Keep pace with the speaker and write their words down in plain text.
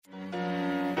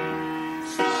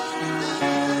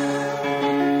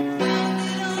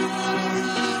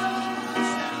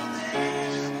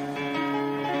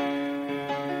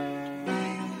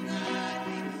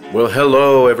Well,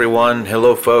 hello, everyone.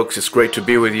 Hello, folks. It's great to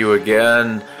be with you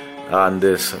again on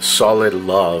this Solid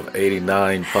Love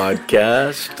 89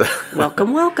 podcast.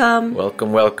 Welcome, welcome.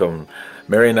 Welcome.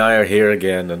 Mary and I are here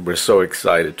again, and we're so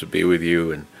excited to be with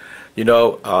you. And,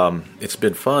 it's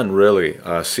been fun, really,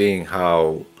 seeing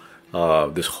how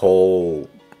this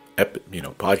whole,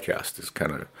 podcast is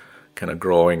kind of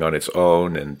growing on its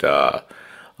own. And,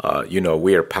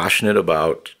 we are passionate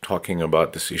about talking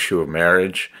about this issue of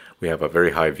marriage. We have a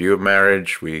very high view of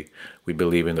marriage. We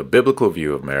believe in the biblical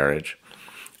view of marriage.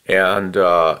 And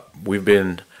we've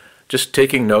been just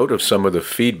taking note of some of the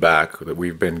feedback that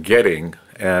we've been getting.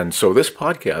 And so this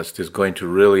podcast is going to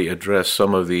really address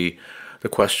some of the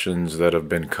questions that have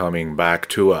been coming back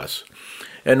to us.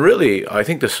 And really, I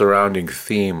think the surrounding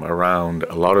theme around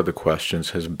a lot of the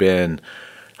questions has been,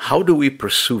 how do we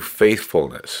pursue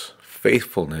faithfulness?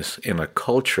 Faithfulness in a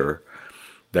culture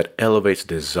that elevates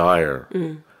desire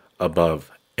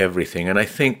above everything. And I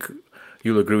think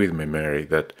you'll agree with me, Mary,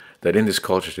 that in this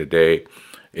culture today,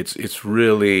 it's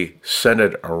really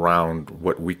centered around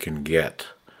what we can get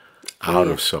out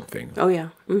of something. Oh, yeah.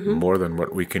 Mm-hmm. More than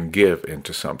what we can give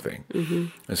into something. Mm-hmm.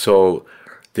 And so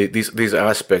these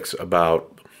aspects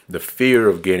about the fear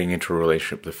of getting into a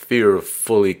relationship, the fear of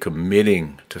fully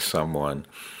committing to someone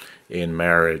in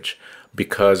marriage,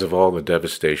 because of all the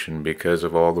devastation, because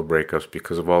of all the breakups,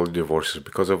 because of all the divorces,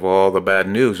 because of all the bad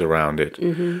news around it,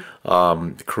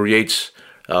 creates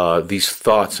these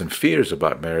thoughts and fears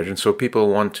about marriage. And so people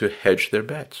want to hedge their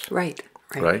bets. Right?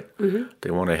 Mm-hmm.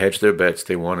 They want to hedge their bets.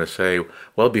 They want to say,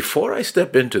 well, before I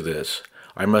step into this,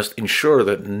 I must ensure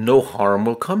that no harm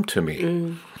will come to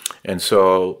me. And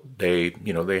so they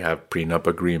have prenup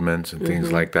agreements and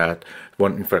things like that.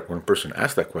 In fact, one person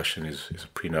asked that question, is a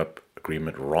prenup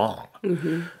agreement wrong?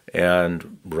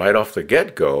 And right off the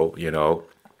get-go,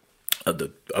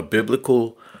 a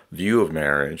biblical view of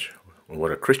marriage,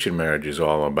 what a Christian marriage is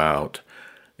all about,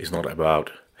 is not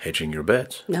about hedging your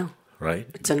bets. No. Right?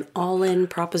 It's an all-in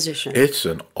proposition. It's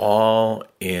an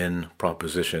all-in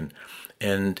proposition.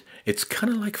 And it's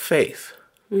kind of like faith,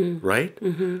 right?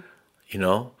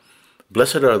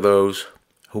 Blessed are those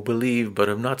who believe but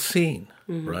have not seen,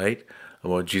 right?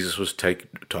 Well, Jesus was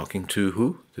talking to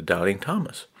who? The doubting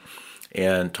Thomas.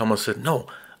 And Thomas said, no,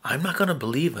 I'm not going to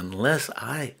believe unless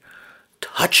I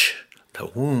touch the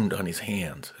wound on his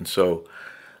hands. And so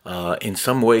in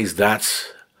some ways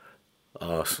that's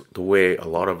the way a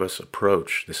lot of us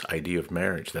approach this idea of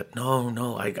marriage, that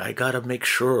no, I got to make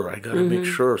sure.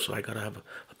 So I got to have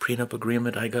a prenup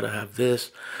agreement. I got to have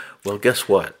this. Well, guess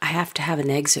what? I have to have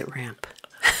an exit ramp.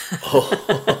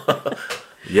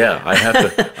 Yeah, I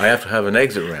have to have an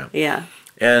exit ramp. Yeah.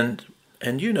 And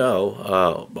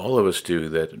all of us do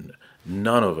that.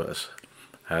 None of us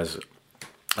has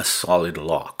a solid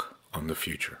lock on the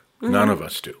future. None of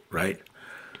us do, right?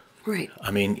 Right. I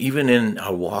mean, even in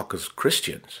our walk as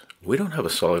Christians, we don't have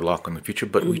a solid lock on the future,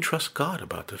 but we trust God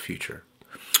about the future.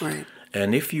 Right.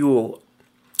 And if you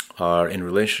are in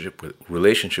relationship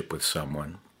with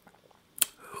someone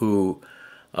who,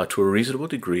 to a reasonable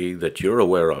degree that you're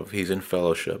aware of, he's in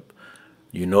fellowship,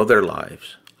 you know their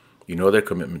lives, you know their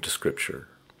commitment to Scripture,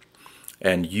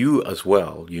 and you as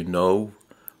well,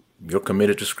 you're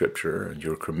committed to Scripture and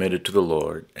you're committed to the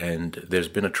Lord, and there's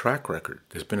been a track record.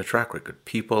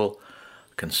 People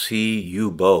can see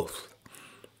you both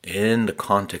in the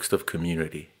context of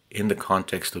community, in the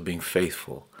context of being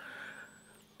faithful.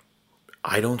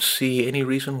 I don't see any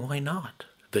reason why not,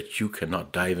 that you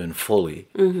cannot dive in fully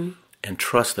and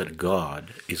trust that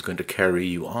God is going to carry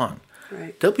you on.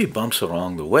 Right. There'll be bumps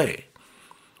along the way,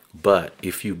 but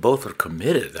if you both are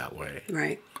committed that way,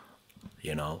 right,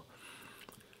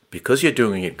 because you're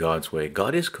doing it God's way,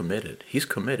 God is committed. He's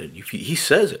committed. He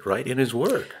says it, right, in His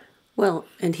Word. Well,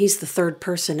 and He's the third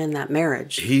person in that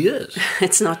marriage. He is.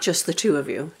 It's not just the two of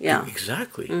you. Yeah.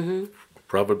 Exactly.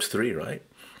 Proverbs 3, right?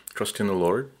 Trust in the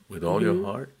Lord with all your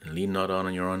heart and lean not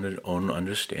on your own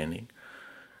understanding,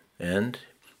 and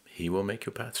He will make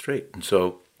your path straight.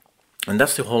 And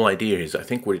that's the whole idea, is I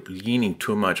think we're leaning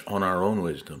too much on our own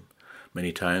wisdom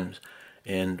many times.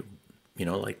 And,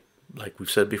 like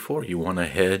we've said before, you want to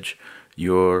hedge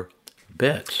your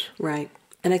bets. Right.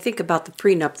 And I think about the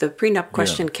prenup. The prenup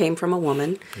question came from a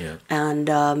woman. Yeah. And,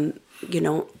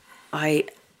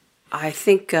 I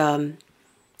think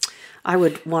I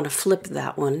would want to flip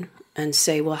that one and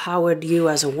say, well, how would you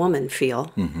as a woman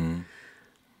feel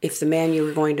if the man you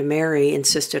were going to marry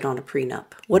insisted on a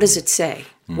prenup? What does it say?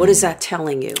 What is that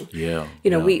telling you? Yeah.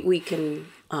 We can,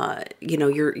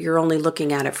 you're only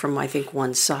looking at it from, I think,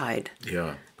 one side.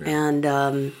 Yeah.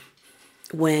 And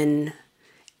when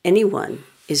anyone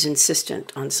is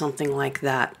insistent on something like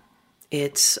that,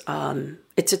 it's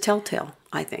a telltale,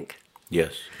 I think.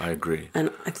 Yes, I agree. And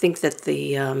I think that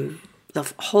the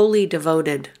wholly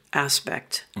devoted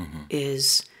aspect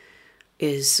is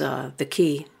the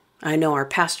key. I know our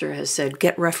pastor has said,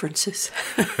 get references.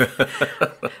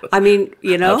 I mean,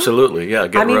 Absolutely, yeah,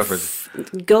 get references.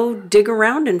 Go dig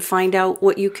around and find out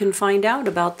what you can find out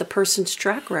about the person's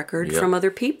track record from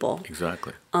other people.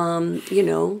 Exactly.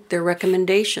 Their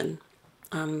recommendation.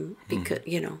 Because,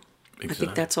 Exactly. I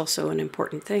think that's also an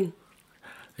important thing.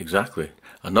 Exactly.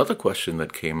 Another question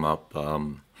that came up,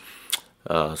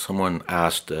 someone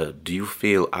asked, do you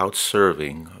feel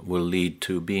out-serving will lead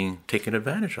to being taken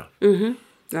advantage of? Mm-hmm.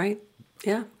 Right.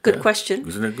 Yeah. Good question.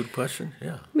 Isn't it a good question?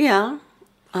 Yeah. Yeah.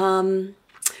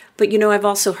 But, I've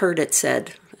also heard it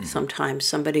said sometimes.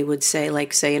 Somebody would say,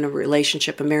 like, say in a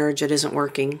relationship, a marriage that isn't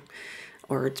working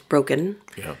or it's broken.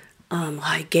 Yeah.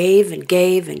 I gave and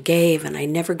gave and gave and I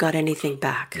never got anything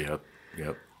back.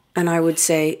 Yep. And I would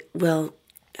say, well,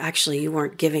 actually, you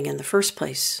weren't giving in the first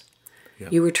place.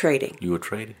 Yep. You were trading.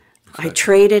 Exactly. I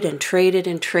traded and traded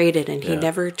and traded, and he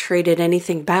never traded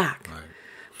anything back. Right.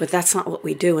 But that's not what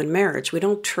we do in marriage. We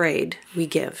don't trade, we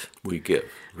give. We give.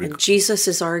 And Jesus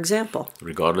is our example.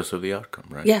 Regardless of the outcome,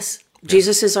 right? Yes.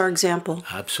 Jesus is our example.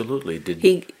 Absolutely.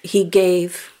 He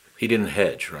gave. He didn't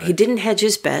hedge, right? He didn't hedge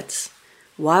his bets.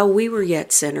 While we were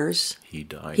yet sinners, He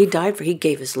died. He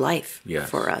gave his life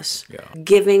for us. Yeah.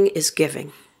 Giving is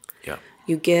giving. Yeah.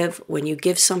 When you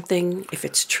give something, if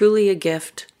it's truly a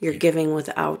gift, you're giving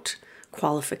without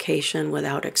qualification,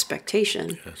 without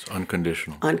expectation. Yes,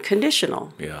 unconditional.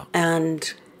 Unconditional. Yeah.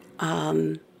 And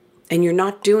you're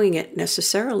not doing it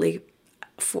necessarily,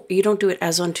 you don't do it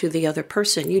as unto the other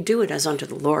person. You do it as unto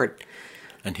the Lord.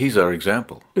 And he's our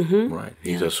example, right?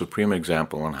 He's a supreme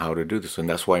example on how to do this. And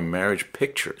that's why marriage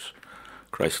pictures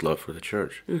Christ's love for the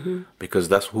church. Because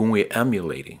that's whom we're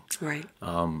emulating. Right.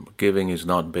 Giving is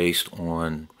not based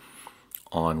on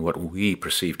what we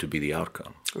perceive to be the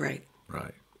outcome. Right.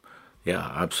 Right.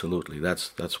 Yeah, absolutely.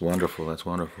 That's wonderful. That's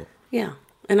wonderful. Yeah.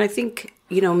 And I think,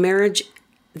 marriage,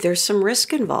 there's some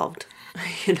risk involved,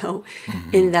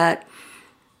 in that,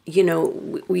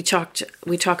 we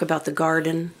talk about the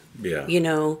garden. Yeah.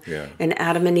 And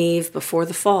Adam and Eve before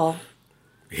the fall.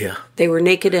 Yeah. They were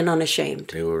naked and unashamed.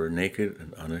 They were naked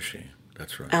and unashamed.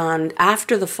 That's right. And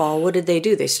after the fall, what did they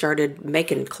do? They started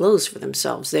making clothes for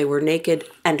themselves. They were naked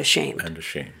and ashamed. And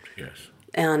ashamed, yes.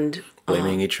 And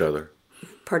blaming each other.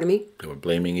 Pardon me? They were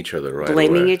blaming each other right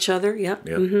Blaming away. each other, yep.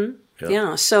 Yep. Mm-hmm. Yep.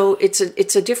 Yeah, so it's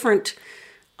a different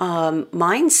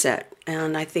mindset.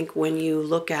 And I think when you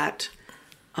look at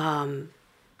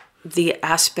the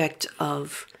aspect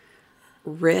of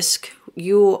risk,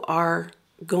 you are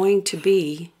going to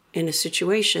be in a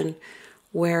situation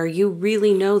where you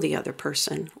really know the other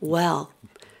person well.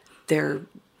 They're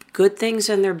good things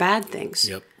and they're bad things.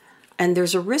 Yep. And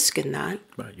there's a risk in that.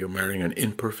 Right. You're marrying an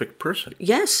imperfect person.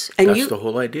 Yes. And that's the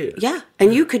whole idea. Yeah.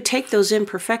 And you could take those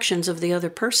imperfections of the other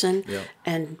person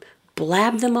and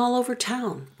blab them all over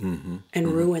town and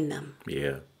ruin them.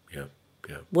 Yeah.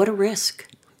 What a risk.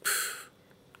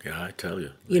 Yeah, I tell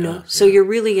you. So you're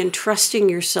really entrusting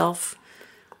yourself.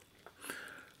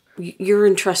 You're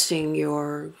entrusting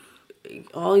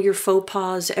all your faux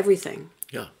pas, everything.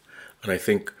 Yeah. And I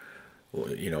think,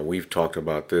 we've talked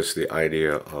about this, the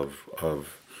idea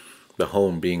of the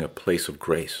home being a place of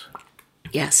grace.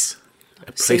 Yes.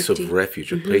 A place of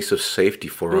refuge, a place of safety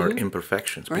for our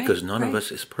imperfections, because none of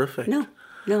us is perfect.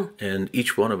 No. And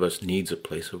each one of us needs a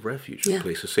place of refuge, a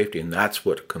place of safety. And that's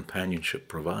what companionship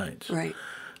provides. Right.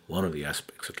 One of the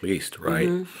aspects, at least,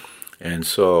 right? And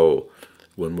so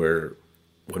when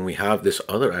we have this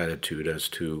other attitude as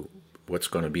to what's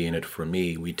going to be in it for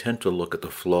me, we tend to look at the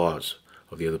flaws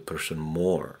of the other person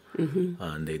more.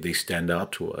 And they stand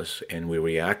out to us, and we're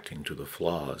reacting to the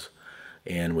flaws,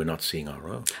 and we're not seeing our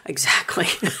own. Exactly.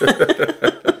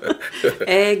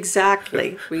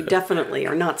 Exactly. We definitely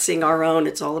are not seeing our own.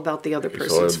 It's all about the other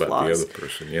person's flaws. It's all about the other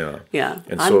person, yeah. Yeah.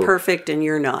 I'm perfect and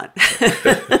you're not.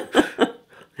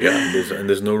 Yeah, and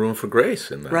there's no room for grace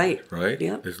in that. Right.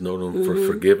 Yeah. There's no room for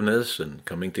forgiveness and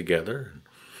coming together.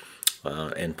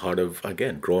 And part of,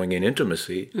 again, growing in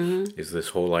intimacy is this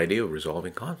whole idea of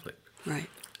resolving conflict. Right.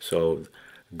 So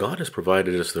God has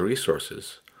provided us the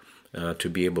resources to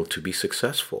be able to be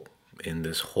successful in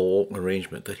this whole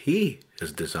arrangement that He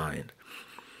has designed.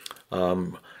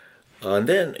 And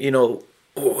then,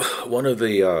 one of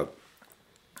the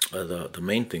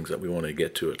main things that we want to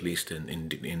get to, at least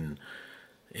in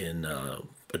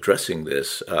addressing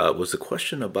this, was the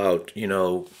question about,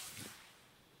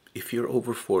 if you're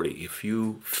over 40, if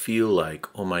you feel like,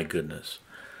 oh my goodness,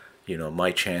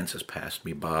 my chance has passed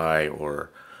me by, or,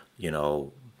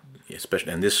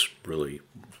 especially, and this really,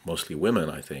 mostly women,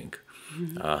 I think,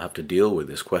 have to deal with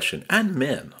this question, and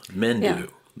men. Men Yeah,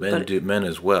 do. but Men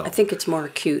as well. I think it's more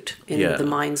acute in Yeah. the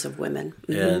minds of women.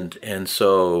 Mhm. And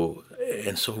so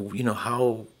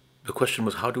how the question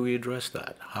was, how do we address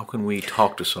that? How can we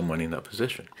talk to someone in that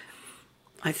position?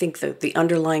 I think that the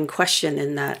underlying question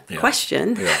in that Yeah.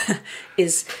 question Yeah.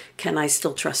 is, can I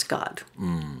still trust God?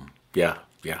 Yeah,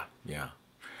 yeah, yeah,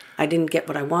 I didn't get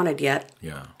what I wanted yet.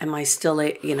 yeah, Am I still,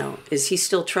 is he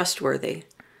still trustworthy?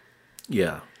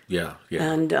 yeah, yeah, yeah.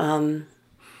 And,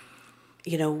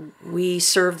 we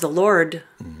serve the Lord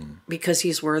because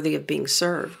he's worthy of being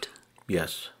served.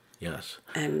 Yes, yes,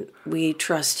 And we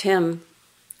trust him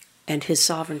and his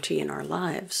sovereignty in our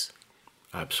lives.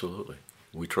 absolutely.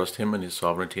 We trust him and his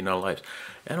sovereignty in our lives.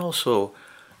 And also,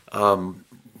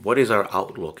 what is our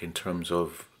outlook in terms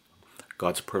of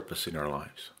God's purpose in our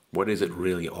lives? What is it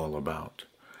really all about?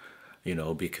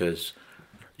 Because,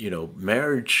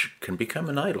 marriage can become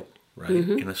an idol, right?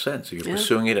 In a sense. You're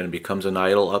pursuing it and it becomes an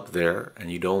idol up there,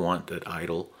 and you don't want that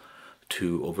idol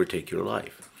to overtake your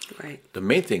life. Right, The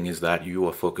main thing is that you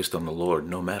are focused on the Lord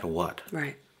no matter what.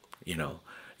 right.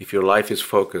 If your life is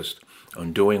focused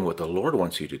on doing what the Lord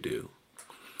wants you to do,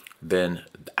 then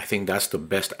I think that's the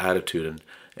best attitude.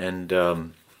 And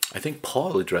I think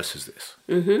Paul addresses this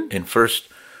in First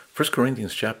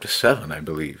Corinthians chapter 7, I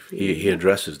believe. He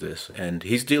addresses this, and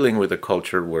he's dealing with a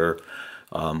culture where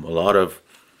a lot of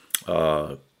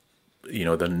the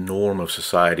norm of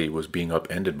society was being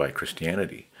upended by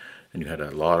Christianity, and you had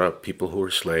a lot of people who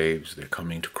were slaves. They're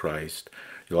coming to Christ.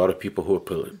 A lot of people who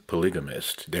are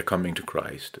polygamists. They're coming to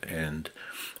Christ, and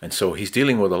so he's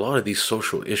dealing with a lot of these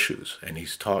social issues, and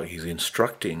he's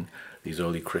instructing these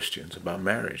early Christians about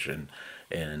marriage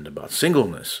and about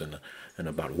singleness and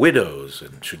about widows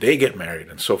and should they get married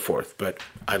and so forth. But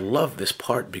I love this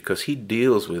part because he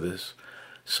deals with this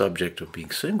subject of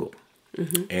being single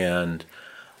and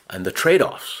the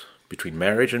trade-offs between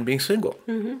marriage and being single,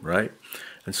 right?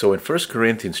 And so in 1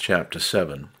 Corinthians chapter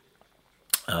 7,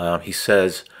 he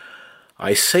says,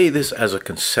 I say this as a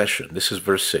concession. This is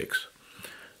verse 6.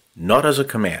 Not as a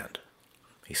command.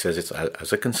 He says it's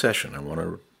as a concession. I want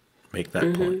to make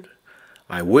that point.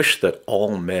 I wish that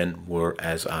all men were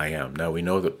as I am. Now we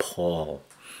know that Paul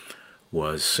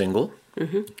was single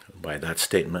by that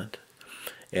statement,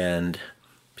 and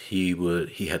he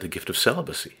had the gift of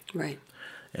celibacy. Right.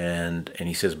 And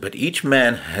he says, but each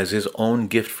man has his own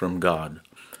gift from God.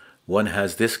 One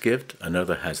has this gift,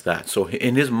 another has that. So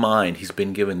in his mind, he's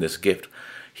been given this gift.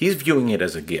 He's viewing it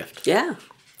as a gift. Yeah.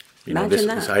 Imagine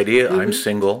this idea, I'm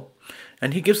single.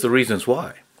 And he gives the reasons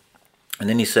why. And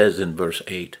then he says in verse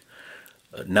 8,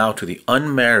 now to the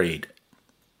unmarried,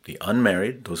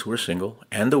 those who are single,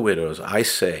 and the widows, I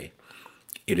say,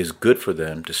 it is good for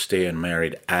them to stay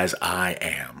unmarried as I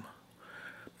am.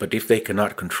 But if they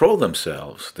cannot control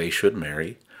themselves, they should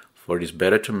marry, for it is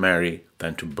better to marry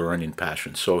than to burn in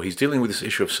passion. So he's dealing with this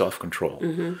issue of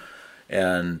self-control.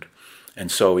 And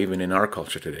so even in our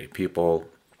culture today, people,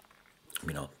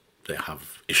 they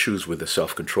have issues with the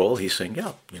self-control. He's saying,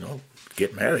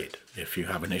 get married if you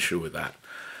have an issue with that.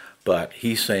 But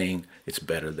he's saying it's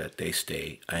better that they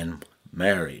stay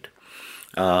unmarried.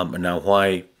 Now,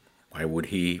 why would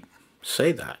he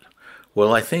say that?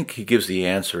 Well, I think he gives the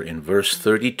answer in verse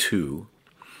 32.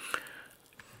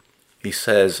 He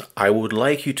says, I would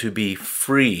like you to be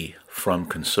free from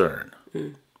concern.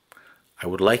 I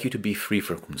would like you to be free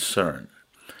from concern.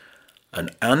 An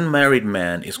unmarried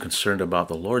man is concerned about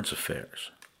the Lord's affairs,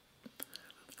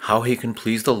 how he can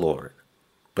please the Lord.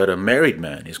 But a married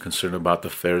man is concerned about the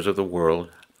affairs of the world,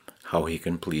 how he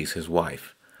can please his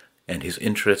wife. And his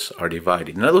interests are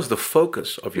divided. In other words, the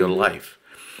focus of your life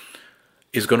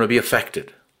is going to be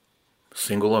affected,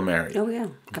 single or married. Oh, yeah,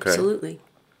 Okay? absolutely.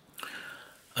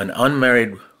 An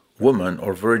unmarried woman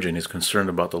or virgin is concerned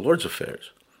about the Lord's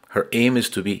affairs. Her aim is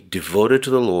to be devoted to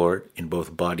the Lord in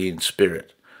both body and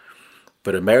spirit.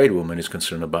 But a married woman is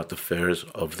concerned about the affairs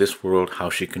of this world, how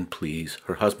she can please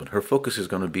her husband. Her focus is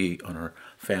going to be on her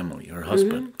family, her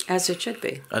husband. As it should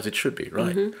be. As it should be,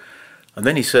 right. And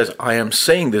then he says, I am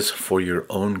saying this for your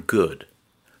own good,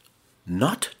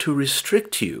 not to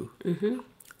restrict you,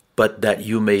 but that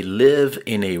you may live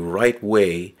in a right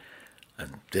way,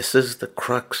 and this is the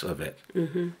crux of it,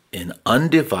 in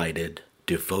undivided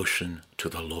devotion to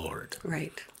the Lord.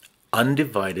 Right.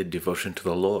 Undivided devotion to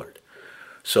the Lord.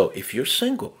 So if you're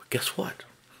single, guess what?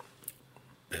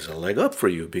 There's a leg up for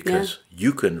you because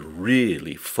you can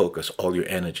really focus all your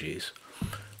energies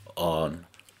on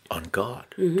God,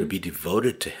 to be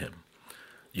devoted to Him.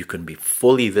 You can be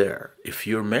fully there. If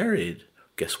you're married,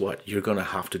 guess what? You're going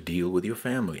to have to deal with your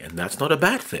family. And that's not a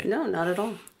bad thing. No, not at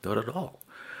all. Not at all.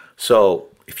 So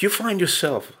if you find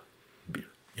yourself,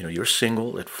 you're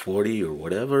single at 40 or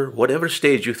whatever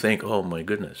stage you think, oh my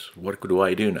goodness, what do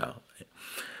I do now?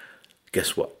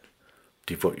 Guess what?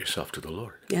 Devote yourself to the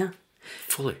Lord. Yeah.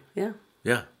 Fully. Yeah.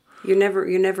 Yeah. You're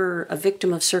never a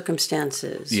victim of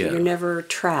circumstances. Yeah. You're never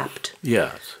trapped.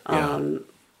 Yes. Yeah.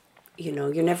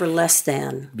 You're never less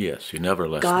than. Yes, you're never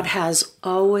less God than. has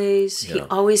always, Yeah. He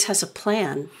always has a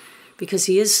plan because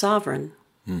He is sovereign.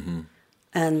 Mm-hmm.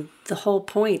 And the whole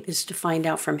point is to find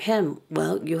out from Him,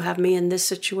 well, you have me in this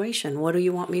situation. What do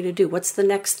you want me to do? What's the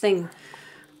next thing?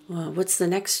 What's the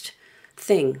next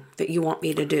thing that you want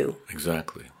me to do?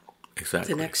 Exactly.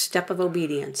 The next step of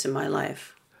obedience in my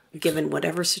life, given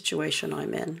whatever situation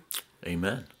I'm in.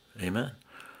 Amen. Amen.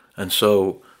 And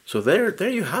so there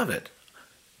you have it.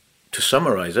 To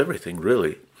summarize everything,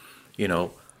 really,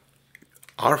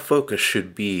 our focus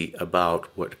should be about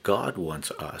what God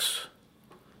wants us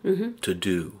to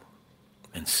do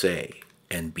and say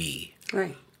and be.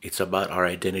 Right. It's about our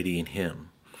identity in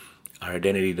Him. Our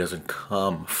identity doesn't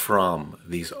come from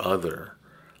these other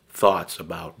thoughts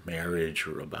about marriage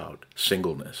or about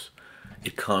singleness.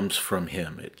 It comes from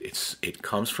Him. It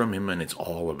comes from Him, and it's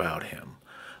all about Him.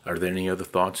 Are there any other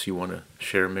thoughts you want to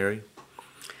share, Mary?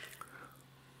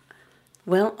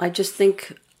 Well, I just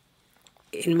think,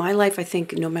 in my life, I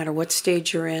think no matter what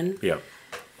stage you're in, Yeah.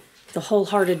 the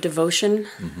wholehearted devotion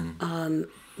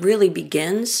really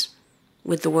begins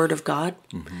with the Word of God.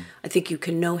 Mm-hmm. I think you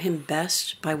can know Him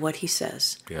best by what He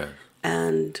says. Yeah.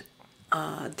 And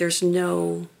there's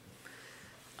no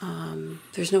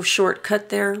shortcut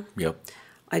there. Yep.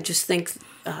 I just think,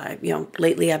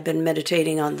 lately I've been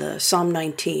meditating on the Psalm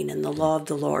 19 and the law of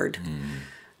the Lord. Mm.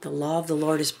 The law of the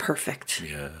Lord is perfect.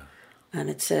 Yeah. And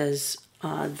it says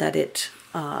that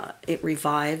it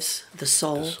revives the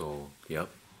soul. The soul. Yep.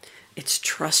 It's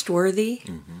trustworthy,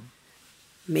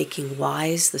 making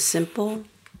wise the simple.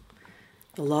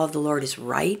 The law of the Lord is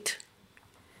right.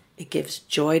 It gives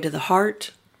joy to the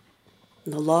heart.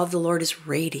 And the law of the Lord is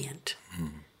radiant,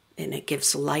 and it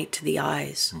gives light to the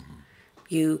eyes.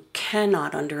 You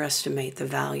cannot underestimate the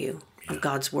value of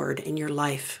God's word in your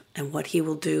life and what He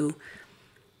will do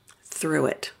through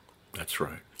it. That's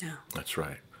right. Yeah. That's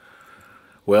right.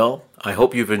 Well, I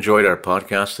hope you've enjoyed our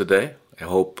podcast today. I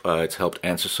hope it's helped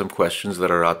answer some questions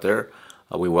that are out there.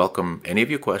 We welcome any of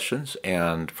your questions,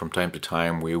 and from time to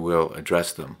time we will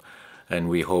address them. And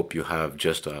we hope you have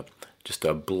just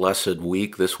a blessed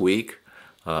week this week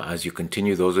as you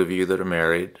continue, those of you that are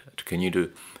married, to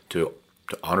continue to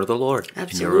honor the Lord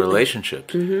in your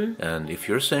relationships. Mm-hmm. And if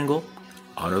you're single,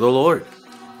 honor the Lord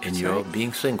in your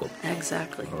being single.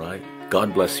 Exactly. All right.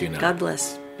 God bless you now. God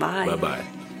bless. Bye. Bye-bye.